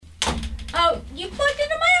Oh, you put it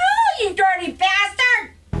in my hole, you dirty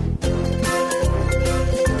bastard!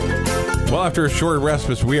 Well, after a short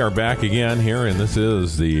respite, we are back again here, and this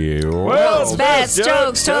is the World's Best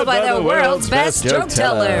Jokes Told by the World's Best Joke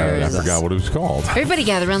Tellers. I forgot what it was called. Everybody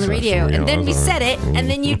gathered around the radio, and then we said it, and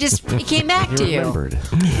then it came back to you. Remembered.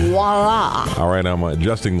 Voila. All right, I'm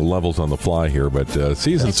adjusting the levels on the fly here, but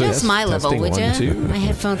season 6... Adjust my level, testing would 1, you? 2. My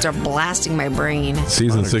headphones are blasting my brain.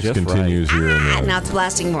 Season 6 just continues here. In Now it's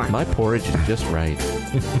blasting more. My porridge is just right.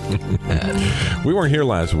 we weren't here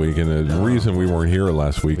last week, and the reason we weren't here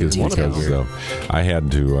last week is because I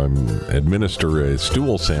had to administer a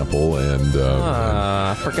stool sample, and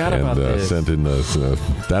I forgot about this. sent in the.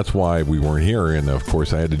 That's why we weren't here, and of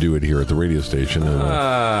course I had to do it here at the radio station.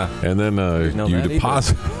 And then you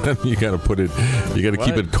deposit. You got to put it. You got to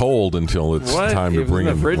keep it cold until it's time to bring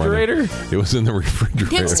it. Refrigerator? It was in the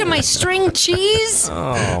refrigerator Next to my string cheese?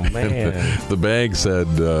 Oh, man. The bag said,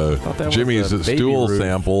 "Jimmy's stool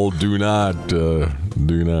sample. Do not,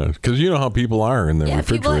 because you know how people are in the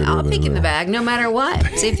refrigerator. I'll peek in the bag no matter what.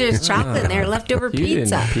 See if there's chocolate in there, leftover You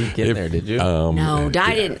pizza. didn't peek in there, did you? No,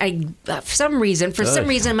 I didn't. For some reason,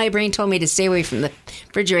 my brain told me to stay away from the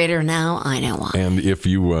refrigerator. Now I know why. And if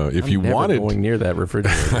you wanted going near that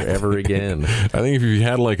refrigerator ever again. I think if you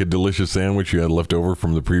had like a delicious sandwich you had left over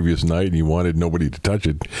from the previous night and you wanted nobody to touch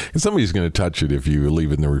it, and somebody's going to touch it if you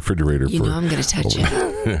leave it in the refrigerator. You know I'm going to touch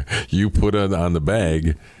it. You put it on the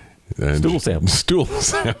bag. Stool sample. Stool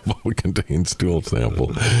sample contains stool sample.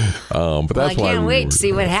 But that's why I can't wait to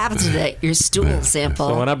see what happens to your stool sample.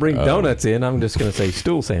 So when I bring donuts in, I'm just going to say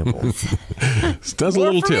stool sample. That's a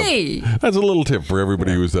little tip. That's a little tip for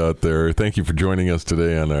everybody who's out there. Thank you for joining us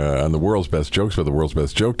today on the World's Best Jokes by the World's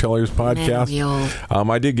Best Joke Tellers podcast.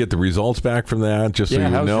 I did get the results back from that, just so you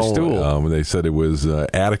know. Your stool? They said it was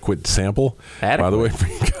adequate sample. Adequate? By the way,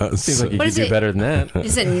 because seems like you could do better than that.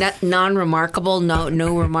 Is it non-remarkable? No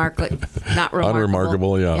remarkable. Not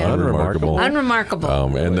remarkable. Unremarkable, unremarkable.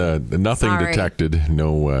 Unremarkable. And nothing detected.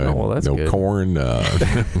 No good. corn.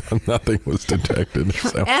 Nothing was detected.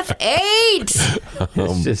 So.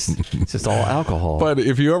 F8. It's just all alcohol. But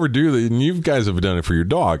if you ever do that, and you guys have done it for your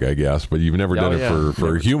dog, I guess, but you've never done it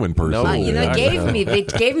for a human person. No, they gave me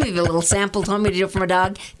the little sample, told me to do it for my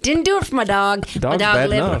dog. Didn't do it for my dog.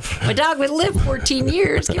 My dog would live 14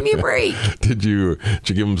 years. Give me a break. Did you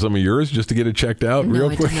give him some of yours just to get it checked out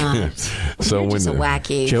real quick? No, I did not. So You're just a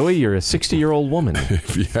wacky. Joey, you're a 60-year-old woman.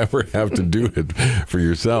 If you ever have to do it for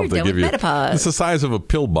yourself, they give you. It's the size of a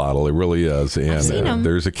pill bottle. It really is, and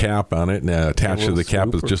there's a cap on it, and attached to the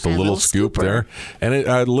cap is just a little scoop there, and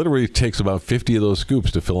it literally takes about 50 of those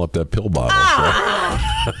scoops to fill up that pill bottle.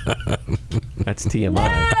 That's TMI.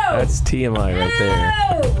 No! That's TMI right there.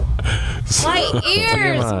 My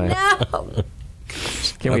ears, no.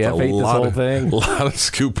 Can we F8 this whole thing? A lot of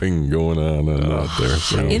scooping going on out there.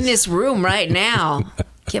 So. In this room right now.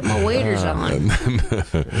 Get my waders on.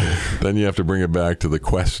 Then you have to bring it back to the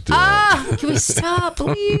quest. Can we stop,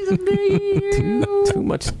 please? Too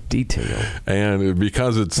much detail. And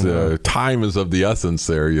because it's time is of the essence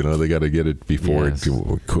there, they got to get it before it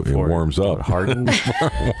warms up. Hardens.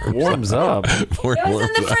 Warms up. It was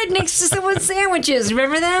in the fridge next to someone's sandwiches.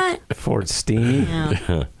 Remember that? Before it's steamy.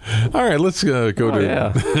 Yeah. All right, let's go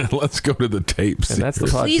to let's go to the tapes. And that's the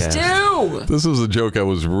podcast. Please do. This is a joke I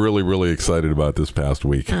was really, really excited about this past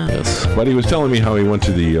week. Yes. But he was telling me how he went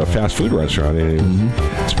to the fast food restaurant, and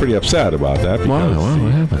he was pretty upset about that because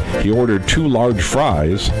what happened? he ordered 2 large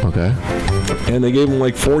fries. Okay. And they gave him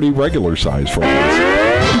like 40 regular size fries.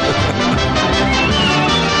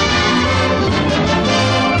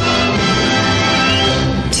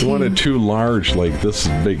 He wanted 2 large, like this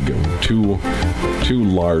big, two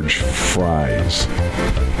large fries.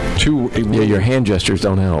 Your hand gestures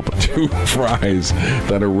don't help. 2 fries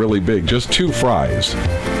that are really big. Just 2 fries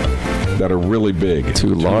that are really big.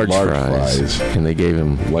 2 large fries. And they gave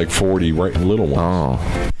him like 40 little ones.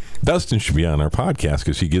 Oh. Dustin should be on our podcast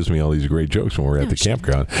because he gives me all these great jokes when we're at the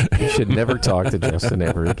campground. You should never talk to Justin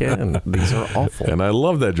ever again. These are awful. And I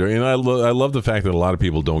love that joke. And I love the fact that a lot of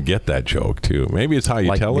people don't get that joke, too. Maybe it's how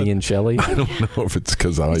you tell it. Like me and Shelley? I don't know if it's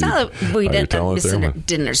because we didn't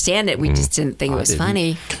understand it. We just didn't think it was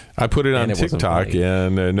funny. I put it on TikTok,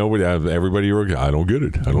 and everybody, I don't get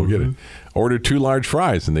it. I don't get it. Ordered 2 large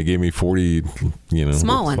fries, and they gave me 40,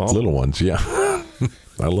 small ones. Little ones, yeah.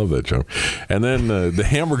 I love that joke. And then the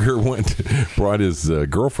hamburger brought his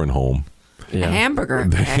girlfriend home. hamburger.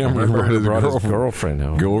 The hamburger brought his girlfriend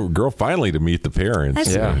home. Girl finally to meet the parents.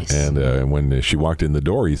 That's nice. And when she walked in the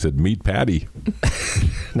door, he said, "Meet Patty."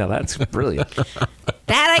 Now that's brilliant.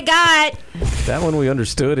 That I got. That one we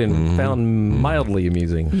understood and found mildly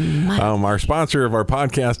amusing. Our sponsor of our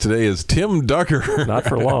podcast today is Tim Ducker. Not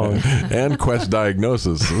for long. And Quest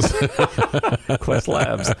Diagnosis. Quest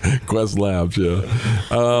Labs. Quest Labs, yeah.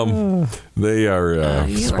 They are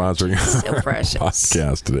sponsoring so our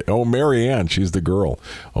podcast today. Oh, Marianne, she's the girl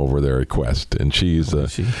over there at Quest, and she's a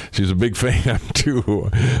big fan too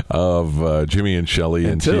of Jimmy and Shelley.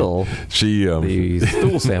 Until she the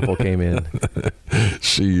stool sample came in.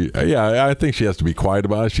 I think she has to be quiet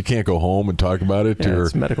about it. She can't go home and talk about it to her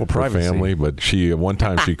medical privacy. Family. But one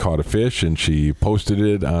time she caught a fish and she posted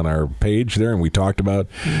it on our page there, and we talked about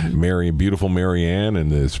beautiful Marianne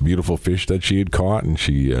and this beautiful fish that she had caught, and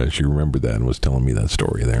she remembered that and was telling me that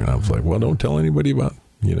story there, and I was like, well, don't tell anybody about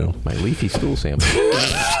my leafy stool sample.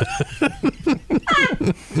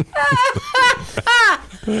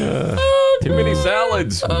 Too many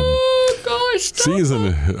salads. Oh gosh!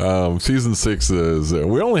 Season 6 is.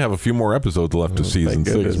 We only have a few more episodes left of season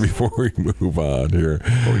 6 before we move on here.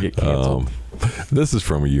 Before we get canceled. This is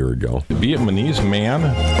from a year ago. A Vietnamese man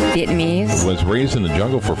was raised in the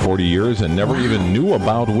jungle for 40 years and never even knew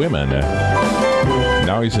about women.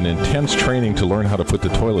 Now he's in intense training to learn how to put the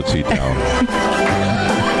toilet seat down.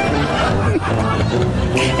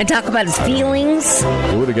 And talk about his feelings.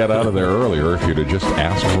 You would have got out of there earlier if you'd have just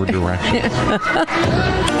asked for directions.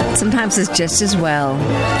 Sometimes it's just as well.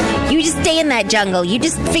 You just stay in that jungle. You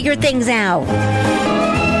just figure things out.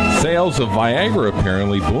 Sales of Viagra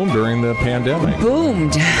apparently boomed during the pandemic.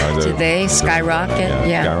 Boomed. Did they skyrocket?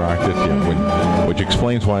 Yeah. Skyrocketed, yeah. Which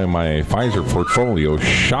explains why my Pfizer portfolio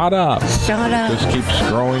shot up. Just keeps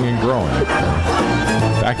growing and growing.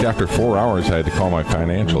 In fact, after 4 hours, I had to call my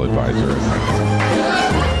financial advisor.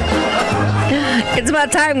 It's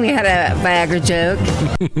about time we had a Viagra joke.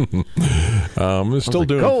 It's still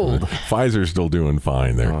doing gold. Pfizer's still doing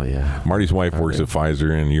fine there. Oh yeah. Marty's wife works at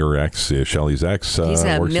Pfizer, and your ex, Shelley's ex, he's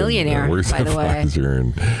a millionaire. By the way,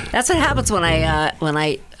 and that's what happens when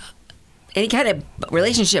I any kind of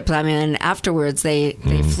relationships I'm in. Afterwards, they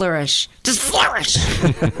flourish. Just flourish.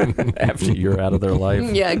 After you're out of their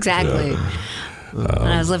life. Yeah, exactly. When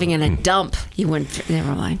I was living in a dump, you wouldn't.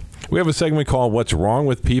 Never mind. We have a segment called "What's Wrong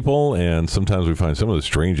with People," and sometimes we find some of the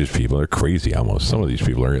strangest people. They're crazy, almost. Some of these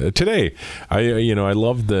people are. Today, I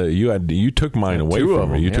love you took mine away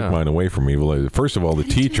from me. You took mine away from me. Well, first of all, the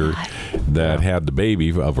teacher that had the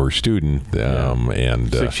baby of her student,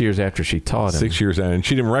 and 6 years after she taught him. 6 years, and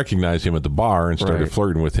she didn't recognize him at the bar and started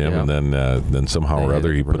flirting with him, and then somehow or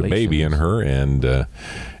other he put a baby in her, and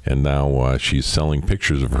now she's selling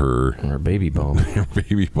pictures of her baby bump. Her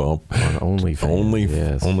baby bump on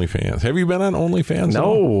OnlyFans. OnlyFans. Have you been on OnlyFans?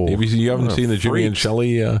 No. You haven't seen the Jimmy and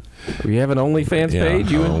Shelley? We have an OnlyFans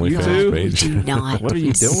page. You too? Page. We do not. What are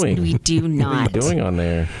you doing? We do not. What are you doing on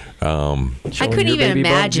there? I couldn't even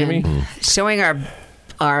imagine showing our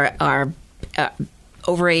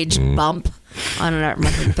overage bump on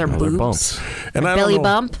their boobs. Bumps. And a belly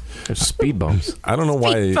bump. There's speed bumps. I don't know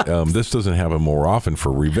why this doesn't happen more often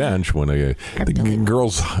for revenge. When the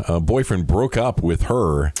girl's boyfriend broke up with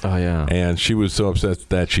her, and she was so upset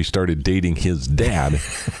that she started dating his dad,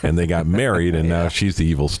 and they got married, and now she's the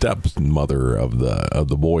evil stepmother of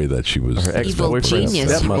the boy that she was. Her ex-boyfriend's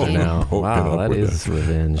stepmother now. Wow, that is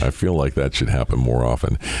revenge. I feel like that should happen more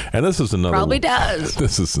often. And this is another. Probably does.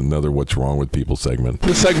 This is another "What's Wrong with People" segment.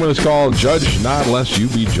 This segment is called "Judge Not Lest You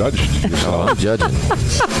Be Judged." I'm judging.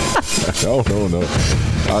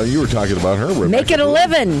 No. You were talking about her, Rebecca. Make it a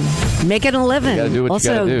living. Make it a living. You gotta do what you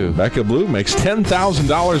gotta do. Rebecca Blue makes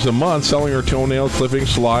 $10,000 a month selling her toenail clippings,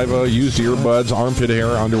 saliva, used earbuds, armpit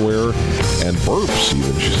hair, underwear, and burps.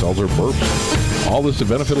 Even she sells her burps. All this to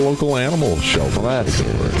benefit a local animal shelter. Well, that's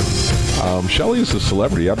good. Shelley is a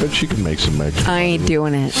celebrity. I bet she can make some extra. I ain't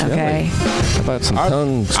doing it. Shelley. Okay. How about some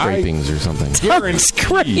tongue scrapings or something? Tongue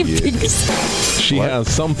scrapings. She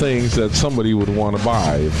has some things that somebody would want to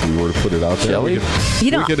buy if we were to put it out there. Shelley?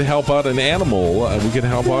 We could help out an animal. We could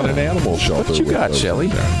help out an animal shelter. What you got, Shelley?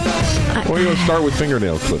 We're going to start with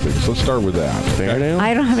fingernail clippings. Let's start with that. Fingernails?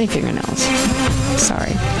 I don't have any fingernails.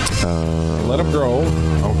 Sorry. Let them grow.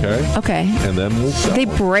 Okay. Okay. And then we'll sell They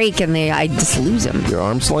them. break and I just lose them. Your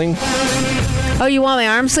arm sling? Oh, you want my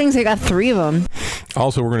arm slings? I got 3 of them.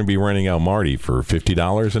 Also, we're going to be renting out Marty for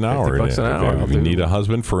 $50 an hour. $50 an hour. If you need a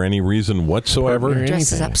husband for any reason whatsoever,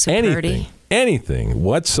 Dresses up so pretty. Anything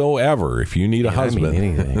whatsoever. If you need a husband, I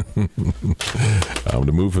mean anything.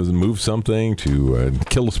 to move something, to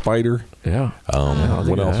kill a spider. Yeah.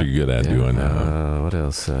 What else are you good at doing? What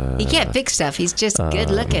else? He can't fix stuff. He's just good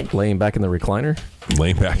looking. Laying back in the recliner.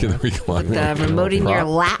 Laying back in the recliner. With the remote in your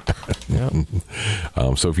lap. Yeah.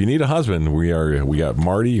 So if you need a husband, we got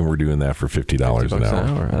Marty, and we're doing that for $50 an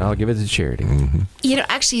hour. And I'll give it to charity.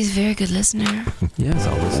 Actually, he's a very good listener. Yes,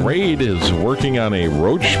 I'll listen. Raid is working on a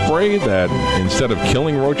roach spray that, instead of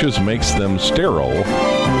killing roaches, makes them sterile.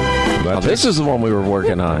 This is the one we were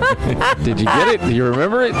working on. Did you get it? Do you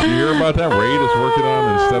remember it? Did you hear about that? Raid is working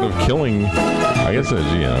on, instead of killing, I guess it's,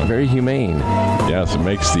 very humane. Yes, it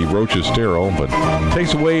makes the roaches sterile, but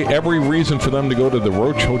takes away every reason for them to go to the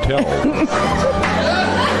Roach Hotel.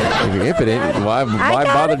 If you're impotent, why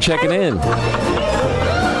bother checking in?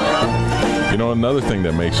 Another thing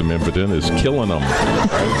that makes them impotent is killing them.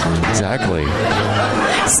 Exactly.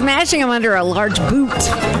 Smashing them under a large boot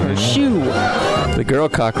or shoe. The girl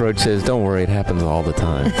cockroach says, "Don't worry, it happens all the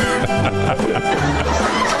time."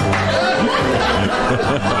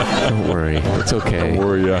 Don't worry, it's okay. Don't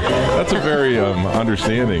worry, that's a very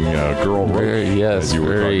understanding girl roach.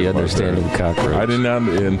 Very understanding cockroach. I did not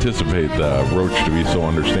anticipate the roach to be so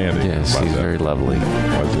understanding. Yes, she's very lovely.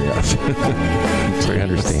 Very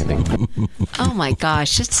understanding. Oh my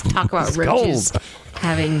gosh, let's talk about roaches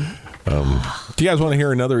having... do you guys want to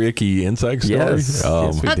hear another icky insect story? Yes.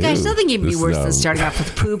 Guys, nothing can be worse than starting off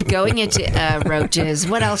with poop, going into roaches.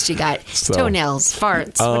 What else you got? Toenails,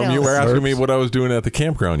 farts. What else? You were asking me what I was doing at the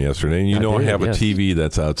campground yesterday, and I have a TV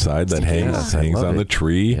that's outside that hangs on the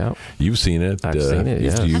tree. Yep. You've seen it. I've seen it.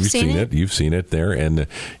 Yeah. You've seen it there. And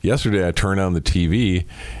yesterday I turn on the TV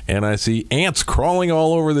and I see ants crawling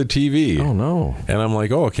all over the TV. Oh no! And I'm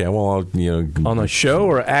like, oh, okay. Well, on the show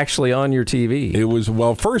or actually on your TV? It was.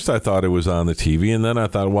 Well, first I thought it was on the TV, and then I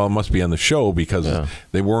thought, well, it must be on the show because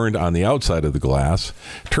they weren't on the outside of the glass.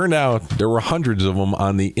 Turned out there were hundreds of them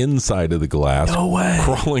on the inside of the glass. No way.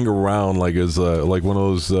 Crawling around like one of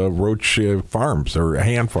those roach farms or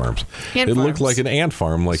hand farms. It looked like an ant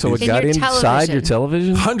farm. So it got inside your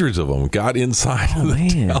television? Hundreds of them got inside of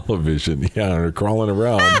the television. Yeah, they're crawling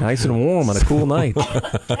around. Nice and warm on a cool night.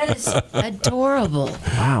 That is adorable.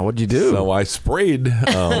 Wow, what'd you do? So I sprayed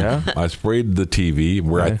I sprayed the TV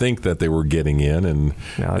where I think that they were getting in, and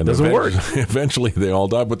it doesn't work. Eventually they all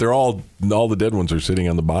died, but they're all the dead ones are sitting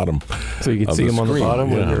on the bottom. So you can see them on the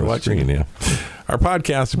bottom when you're watching. Yeah. Our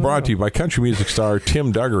podcast is brought to you by country music star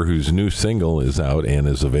Tim Duggar, whose new single is out and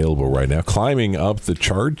is available right now. Climbing up the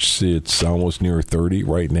charts. It's almost near 30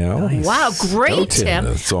 right now. Nice. Wow, great, Tim.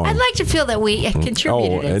 I'd like to feel that we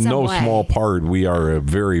contributed in some way. Small part. We are a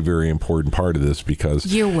very, very important part of this because...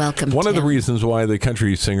 You're welcome, One of the reasons why the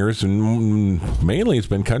country singers, and mainly it's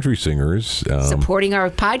been country singers... supporting our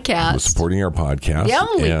podcast. The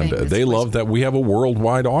only thing. And they love that we have a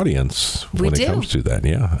worldwide audience when it comes to that.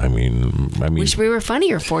 Yeah, I mean... Wish we were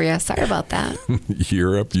funnier for you. Sorry about that.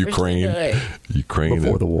 Europe, Ukraine.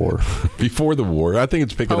 Before the war. Before the war. I think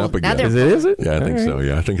it's picking up again. Is it? Yeah, I think so.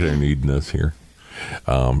 Yeah, I think they're needing us here.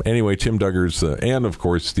 Anyway, Tim Duggar's, and of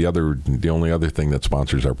course, the only other thing that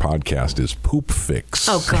sponsors our podcast is Poop Fix.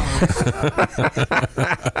 Oh, God.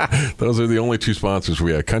 Those are the only two sponsors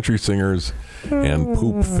we have, country singers and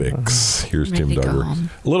Poop Fix. Here's Tim Duggar.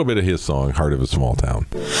 A little bit of his song, Heart of a Small Town.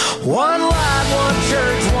 One light, one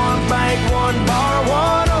church, one bank, one bar,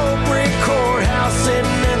 one old brick courthouse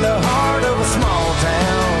sitting in the heart of a small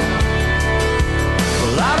town.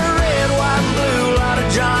 A lot of red, white, and blue, a lot of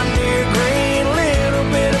John Deere green, a little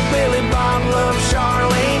bit of Billy Bob, love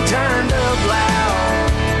Charlene turned up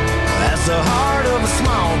loud. That's the heart of a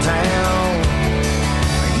small town,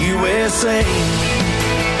 USA.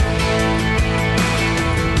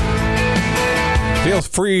 Feel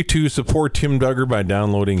free to support Tim Duggar by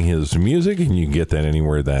downloading his music, and you can get that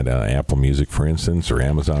anywhere that Apple Music, for instance, or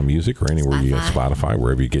Amazon Music, or anywhere you get Spotify,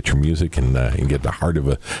 wherever you get your music, and get the heart of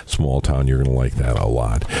a small town. You're going to like that a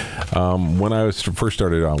lot. When I first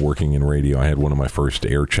started out working in radio, I had one of my first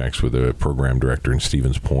air checks with a program director in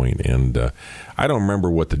Stevens Point, and I don't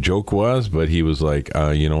remember what the joke was, but he was like,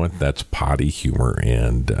 you know what, that's potty humor,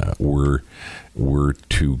 and we're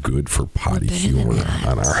too good for potty humor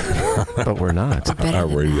on our but we're not on our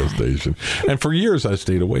radio station. And for years I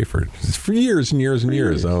stayed away from it. For years and years and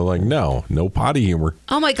years. I was like, no potty humor.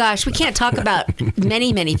 Oh my gosh, we can't talk about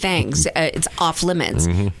many things. It's off limits.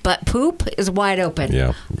 But poop is wide open.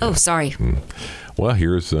 Yeah. Oh, sorry. Well,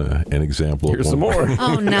 here's an example. Here's some more.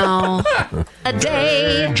 Oh, no. A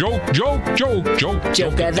day. Joke of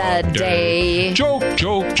the day. Joke of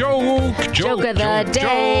the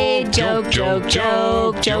day. Joke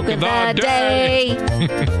of the day.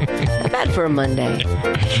 bad for a Monday.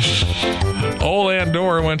 Old Aunt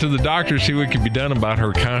Dora went to the doctor to see what could be done about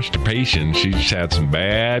her constipation. She just had some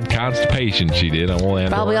bad constipation, she did. Old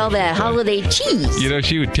Aunt Probably Dora. all that holiday cheese. You know,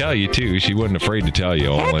 she would tell you, too. She wasn't afraid to tell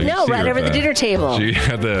you. Heck no, right over the dinner table. She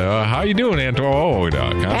had the, how you doing, Aunt Dora? Oh,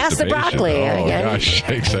 constipation. Pass the broccoli. Oh, gosh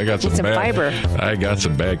sakes. I got some bad fiber. I got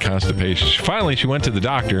some bad constipation. Finally, she went to the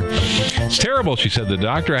doctor. It's terrible, she said to the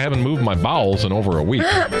doctor. I haven't moved my bowels in over a week.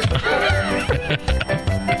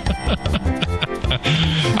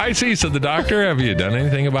 I see, said the doctor. Have you done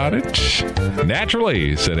anything about it?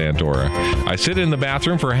 Naturally, said Aunt Dora. I sit in the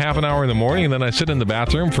bathroom for half an hour in the morning, and then I sit in the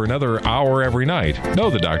bathroom for another hour every night. No,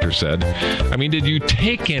 the doctor said. I mean, did you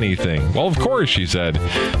take anything? Well, of course, she said.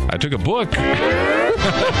 I took a book.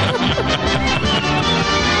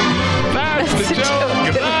 That's the joke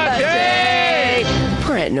of the day.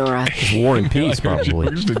 Poor Aunt Nora. War and Peace, probably.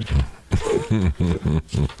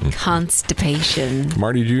 Constipation.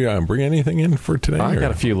 Marty, did you bring anything in for today? I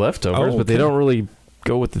got a few leftovers, but they don't really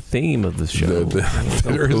go with the theme of the show.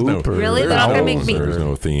 There's no really. They're not going to make me. There's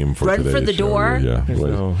no theme for run for the show. door.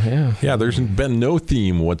 Yeah, there's been no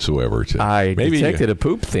theme whatsoever. I detected a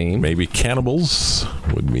poop theme. Maybe cannibals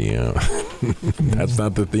would be. That's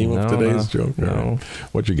not the theme of today's joke. No.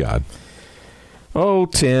 What you got? Oh,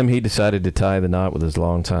 Tim, he decided to tie the knot with his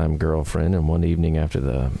longtime girlfriend, and one evening after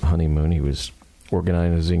the honeymoon, he was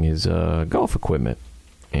organizing his golf equipment,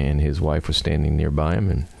 and his wife was standing nearby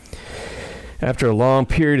him, and after a long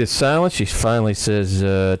period of silence, she finally says,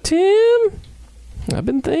 Tim, I've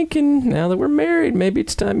been thinking, now that we're married, maybe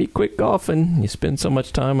it's time you quit golfing. You spend so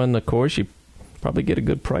much time on the course, you probably get a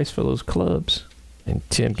good price for those clubs. And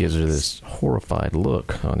Tim gives her this horrified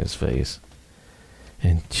look on his face.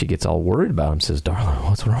 And she gets all worried about him, says, darling,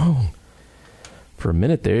 what's wrong? For a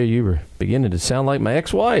minute there, you were beginning to sound like my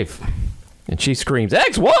ex-wife. And she screams,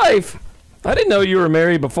 ex-wife? I didn't know you were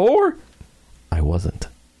married before. I wasn't.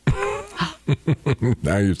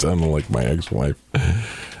 Now you're sounding like my ex-wife.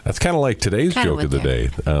 That's kind of like today's joke of the day.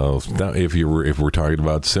 If we're talking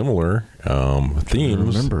about similar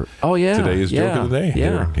themes, remember? Oh yeah, today's joke of the day.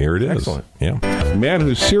 Yeah, here it is. Excellent. Yeah, a man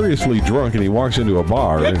who's seriously drunk and he walks into a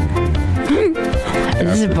bar and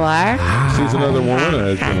this is a bar. Sees another woman.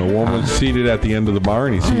 A woman seated at the end of the bar,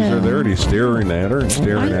 and he sees her there, and he's staring at her and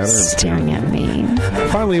staring at her. Staring at me.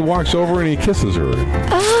 Finally, he walks over and he kisses her.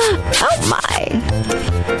 Oh my!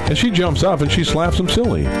 And she jumps up and she slaps him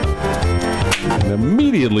silly. And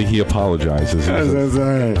immediately he apologizes.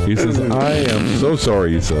 He says, I am so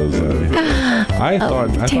sorry, he says. I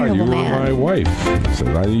thought you were my wife. He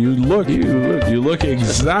said, you look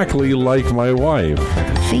exactly like my wife.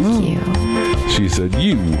 Thank you. She said,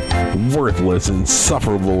 you worthless,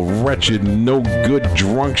 insufferable, wretched, no good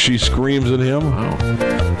drunk, she screams at him. Wow.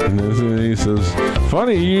 And he says,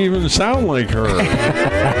 funny, you even sound like her.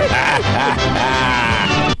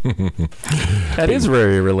 That is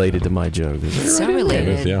very related to my joke. So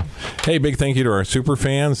related. Yeah. Hey, big thank you to our super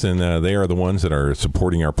fans, and they are the ones that are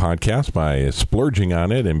supporting our podcast by splurging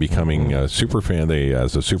on it and becoming a super fan.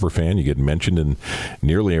 As a super fan, you get mentioned in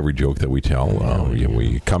nearly every joke that we tell.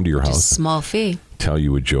 We come to your house. Small fee. Tell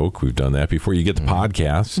you a joke. We've done that before. You get the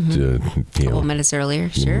podcast. A couple minutes earlier,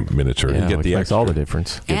 sure. Minutes earlier. Yeah, you get the extra. All the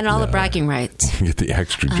difference. And all the bragging rights. You get the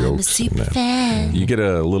extra jokes. I'm a super fan. You get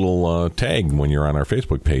a little tag when you're on our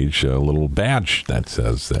Facebook page, a little badge that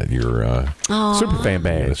says that you're super fan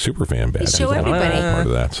badge. A super fan badge. Show everybody. Part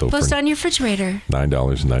of that. So post on your refrigerator.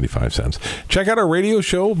 $9.95. Check out our radio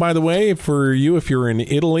show, by the way, for you if you're in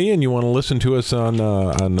Italy and you want to listen to us on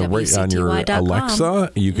your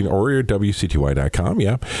Alexa. You can or your WCTY.com.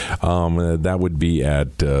 Yeah. That would be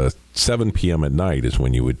at 7 p.m. at night is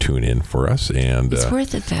when you would tune in for us. And it's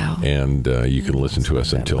worth it, though. And you can listen to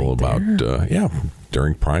us until about,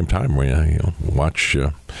 during prime time. Where, watch,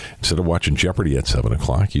 instead of watching Jeopardy at 7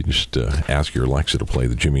 o'clock, you just ask your Alexa to play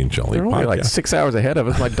the Jimmy and Jelly They're podcast. Only like 6 hours ahead of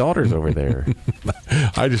us. My daughter's over there.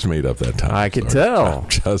 I just made up that time. I could tell.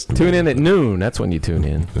 Tune in at noon. That's when you tune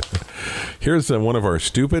in. Here's one of our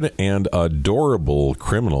stupid and adorable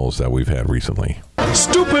criminals that we've had recently.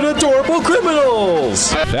 Stupid, adorable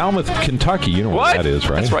criminals! Falmouth, Kentucky. You know what that is,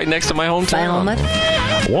 right? That's right next to my hometown. Falmouth.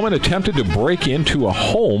 A woman attempted to break into a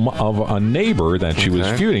home of a neighbor that she was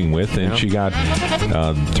feuding with, and she got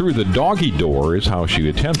through the doggy door is how she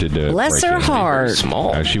attempted to Bless break her in. heart.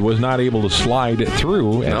 Small. She was not able to slide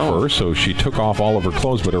through at first, so she took off all of her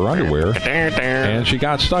clothes but her underwear, and she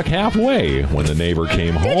got stuck halfway when the neighbor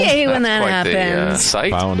came home. I hate when that happens.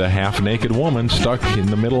 Found a half-naked woman stuck in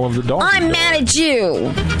the middle of the doggy I'm door. mad at you.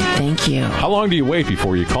 Thank you. How long do you wait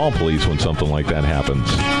before you call police when something like that happens?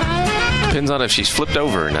 Depends on if she's flipped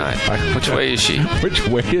over or not. Which way is she? Which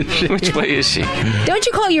way is she? Which way is she? Don't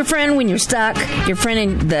you call your friend when you're stuck? Your friend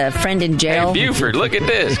in jail? Hey, Buford, look at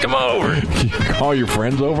this. Come over. You call your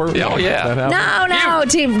friends over? Oh, yeah. No,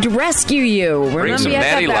 to rescue you. Bring some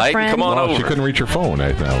Natty Light and come on over. She couldn't reach her phone.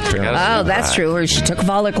 That's true. Or she took off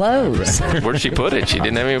all her clothes. Where'd she put it? She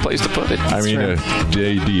didn't have any place to put it. I mean,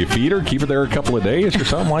 do you feed her? Keep her there a couple of days or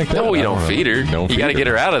something like that? No, you don't feed her. You got to get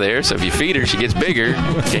her out of there. So if you feed her, she gets bigger.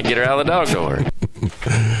 You can't get her out of the dog door.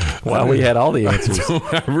 Well, we had all the answers.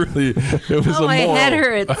 It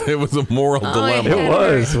was a moral dilemma.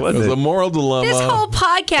 It was a moral dilemma. This whole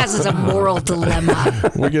podcast is a moral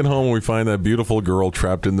dilemma. We get home, we find that beautiful girl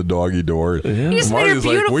trapped in the doggy door. Yeah. You just made her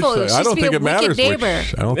beautiful. I don't think it matters. It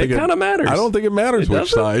kind of matters. I don't think it matters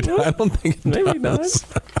which side. I don't think it Maybe it does.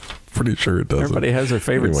 Pretty sure it doesn't. Everybody has their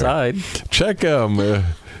favorite side. Check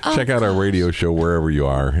out our radio show wherever you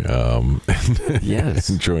are. Yes.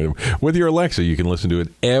 Enjoy it. With your Alexa, you can listen to it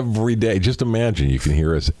every day. Just imagine you can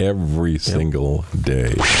hear us every single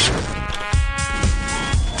day.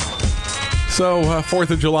 So, 4th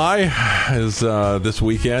of July is this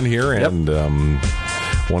weekend here, and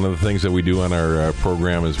one of the things that we do on our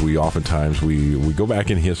program is we oftentimes we go back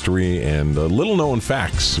in history and little-known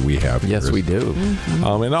facts we have. Yes, we do.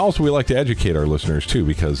 Mm-hmm. And also we like to educate our listeners, too,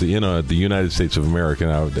 because the United States of America,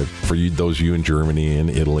 now, for those of you in Germany and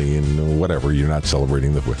Italy and whatever, you're not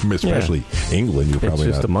celebrating especially England. You're probably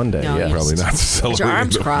just not, a Monday. No, probably not celebrating your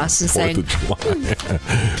arms crossed and 4th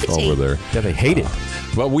of July over there. Yeah, they hate it.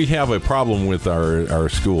 But we have a problem with our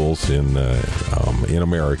schools in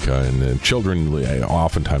America, and children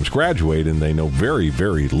oftentimes graduate and they know very,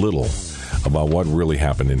 very little about what really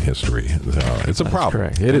happened in history. It's a problem.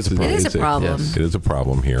 Correct. It is a problem. It is a problem. Yes, it is a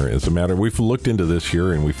problem here. It's a matter. We've looked into this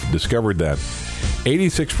here, and we've discovered that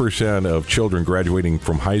 86% of children graduating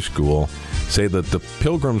from high school say that the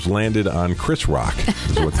Pilgrims landed on Chris Rock,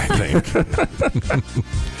 is what they think.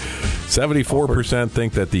 74%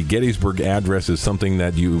 think that the Gettysburg Address is something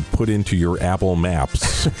that you put into your Apple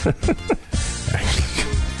Maps.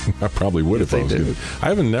 I probably would if I was good. I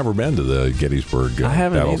haven't never been to the Gettysburg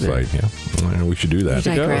battle site. Yeah, we should do that.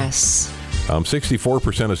 You digress.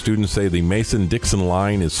 64% of students say the Mason-Dixon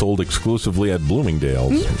line is sold exclusively at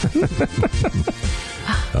Bloomingdale's.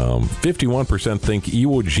 51% think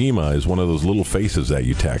Iwo Jima is one of those little faces that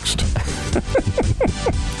you text.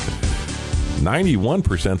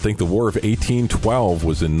 91% think the War of 1812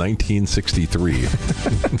 was in 1963.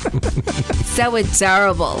 So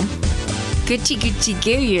adorable. Gucci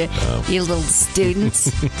goo, you little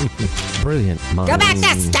students. Brilliant. Go back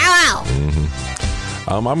to school! Mm-hmm.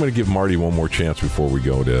 I'm going to give Marty one more chance before we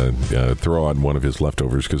go to throw out one of his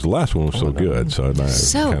leftovers, because the last one was so good. So I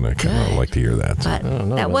kind of like to hear that. But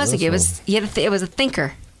that was it. It was a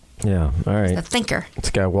thinker. Yeah, all right. A thinker.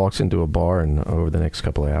 This guy walks into a bar, and over the next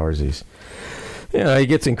couple of hours, he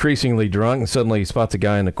gets increasingly drunk, and suddenly he spots a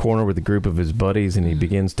guy in the corner with a group of his buddies, and he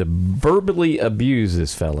begins to verbally abuse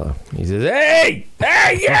this fella. He says, Hey,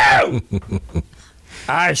 you!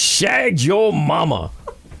 I shagged your mama.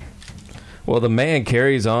 Well, the man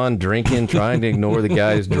carries on drinking, trying to ignore the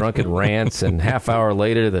guy's drunken rants, and half hour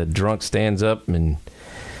later, the drunk stands up and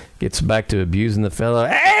gets back to abusing the fella.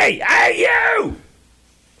 Hey, you!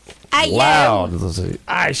 Loud.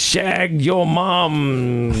 I shagged your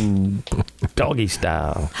mom doggy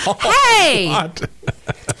style. Hey!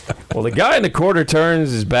 Well, the guy in the corner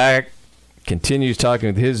turns his back, continues talking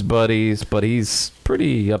with his buddies, but he's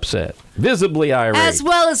pretty upset. Visibly irate. As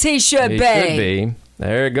well as he should be. He should be.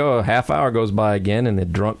 There you go. A half hour goes by again, and the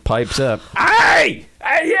drunk pipes up. Hey,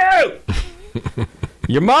 you!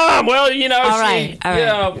 Your mom, well, all right.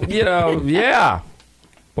 Yeah.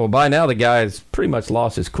 Well, by now the guy's pretty much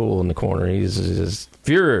lost his cool in the corner. He's just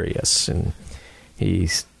furious, and he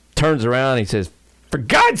turns around and he says, For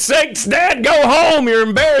God's sakes, Dad, go home. You're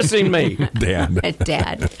embarrassing me. Dad.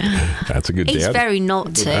 That's a good dad. He's very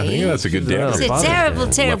naughty. I think that's a good dad. It's a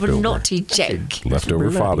terrible, naughty joke. Leftover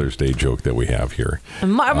Father's Day joke that we have here.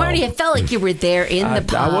 Marty, I felt like you were there in the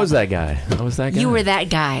pub. I was that guy. You were that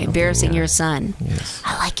guy embarrassing your son. Yes.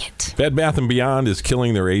 I like it. Bed Bath & Beyond is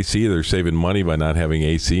killing their AC. They're saving money by not having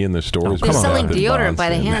AC in their stores. They're selling deodorant by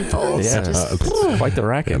the handfuls. Yeah, quite the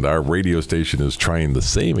racket. And our radio station is trying the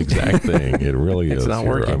same exact thing. It really is. is. not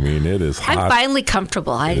working. I mean, it is hot. I'm finally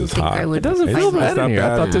comfortable. I didn't think I would. It doesn't feel bad in here.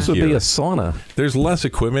 I thought this would be a sauna. There's less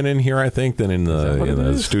equipment in here, I think, than in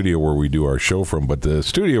the studio where we do our show from. But the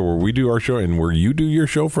studio where we do our show and where you do your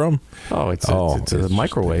show from, it's a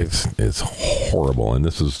microwave. It's horrible, and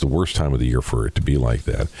this is the worst time of the year for it to be like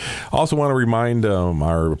that. Also want to remind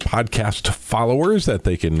our podcast followers that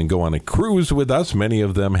they can go on a cruise with us. Many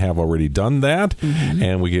of them have already done that,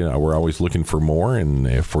 and we're always looking for more.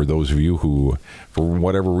 And for those of you who, for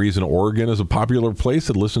whatever reason, Oregon is a popular place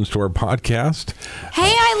that listens to our podcast.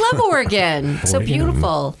 Hey, I love Oregon. So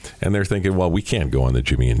beautiful. And they're thinking, well, we can't go on the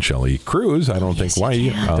Jimmy and Shelley cruise. I don't think why.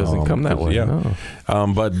 It doesn't come that way. Yeah. No.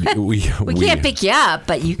 But we can't pick you up,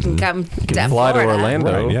 but you can come to fly to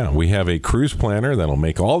Orlando. Right, yeah, we have a cruise planner that'll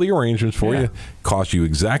make all the arrangements for you. Cost you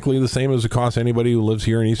exactly the same as it costs anybody who lives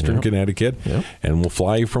here in Eastern Connecticut. And we'll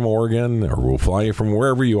fly you from Oregon, or we'll fly you from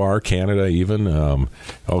wherever you are, Canada even.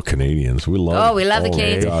 Canadians. We love we love the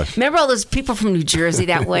Canadians. Gosh. Remember all those people from New Jersey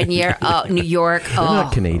that one year? New York. They're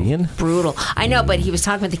not Canadian. Brutal. I know, but he was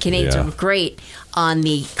talking about the Canadians were great. On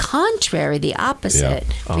the contrary, the opposite.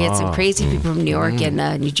 We had some crazy people from New York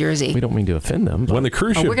and New Jersey. We don't mean to offend them. When the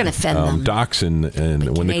cruise ship we're going to offend them. docks when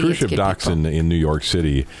the cruise ship docks in New York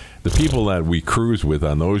City, the people that we cruise with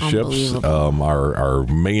on those ships are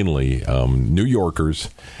mainly New Yorkers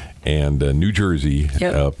and New Jersey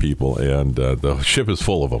people, and the ship is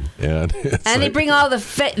full of them. And they bring all the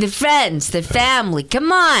friends, the family.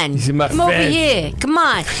 Come on. Come over here. Come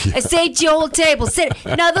on. I say to your whole table. Sit.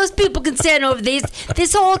 Now, those people can stand over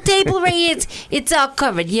this whole table right here. It's all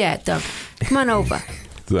covered. Yeah, come on over.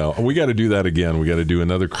 So we got to do that again. We got to do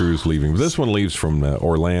another cruise leaving. This one leaves from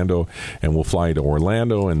Orlando, and we'll fly to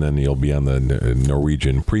Orlando, and then you'll be on the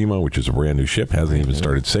Norwegian Prima, which is a brand new ship, hasn't even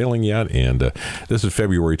started sailing yet. And this is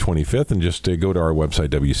February 25th, and just go to our website,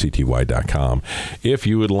 WCTY.com, if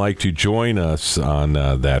you would like to join us on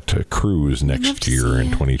that cruise next year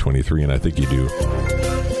in 2023, and I think you do.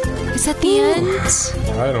 Is that the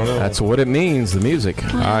end? I don't know. That's what it means, the music.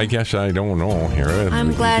 I guess I don't know.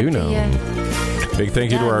 I'm glad you know. Big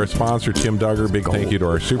thank you to our sponsor, Tim Duggar. Big thank you to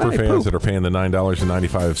our super fans that are paying the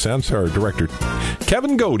 $9.95. Our director,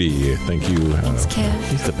 Kevin Godey. Thank you. Thanks, Kev.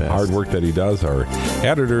 He's the best. Hard work that he does. Our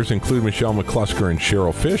editors include Michelle McClusker and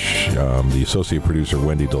Cheryl Fish. The associate producer,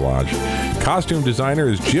 Wendy Delage. Costume designer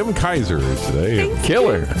is Jim Kaiser today.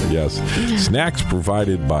 Killer. Yes. Snacks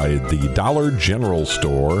provided by the Dollar General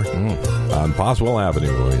Store on Boswell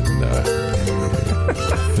Avenue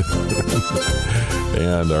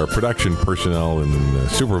and our production personnel and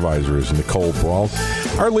supervisor is Nicole Brault.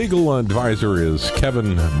 Our legal advisor is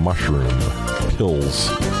Kevin Mushroom Pills.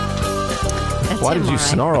 Why did you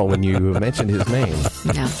snarl when you mentioned his name?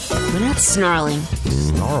 No, we're not snarling.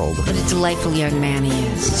 Snarled. What a delightful young man he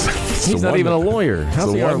is. He's not even a lawyer.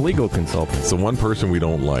 How's he our legal consultant? It's the one person we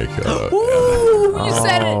don't like. Ooh, you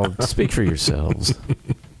said it. Speak for yourselves.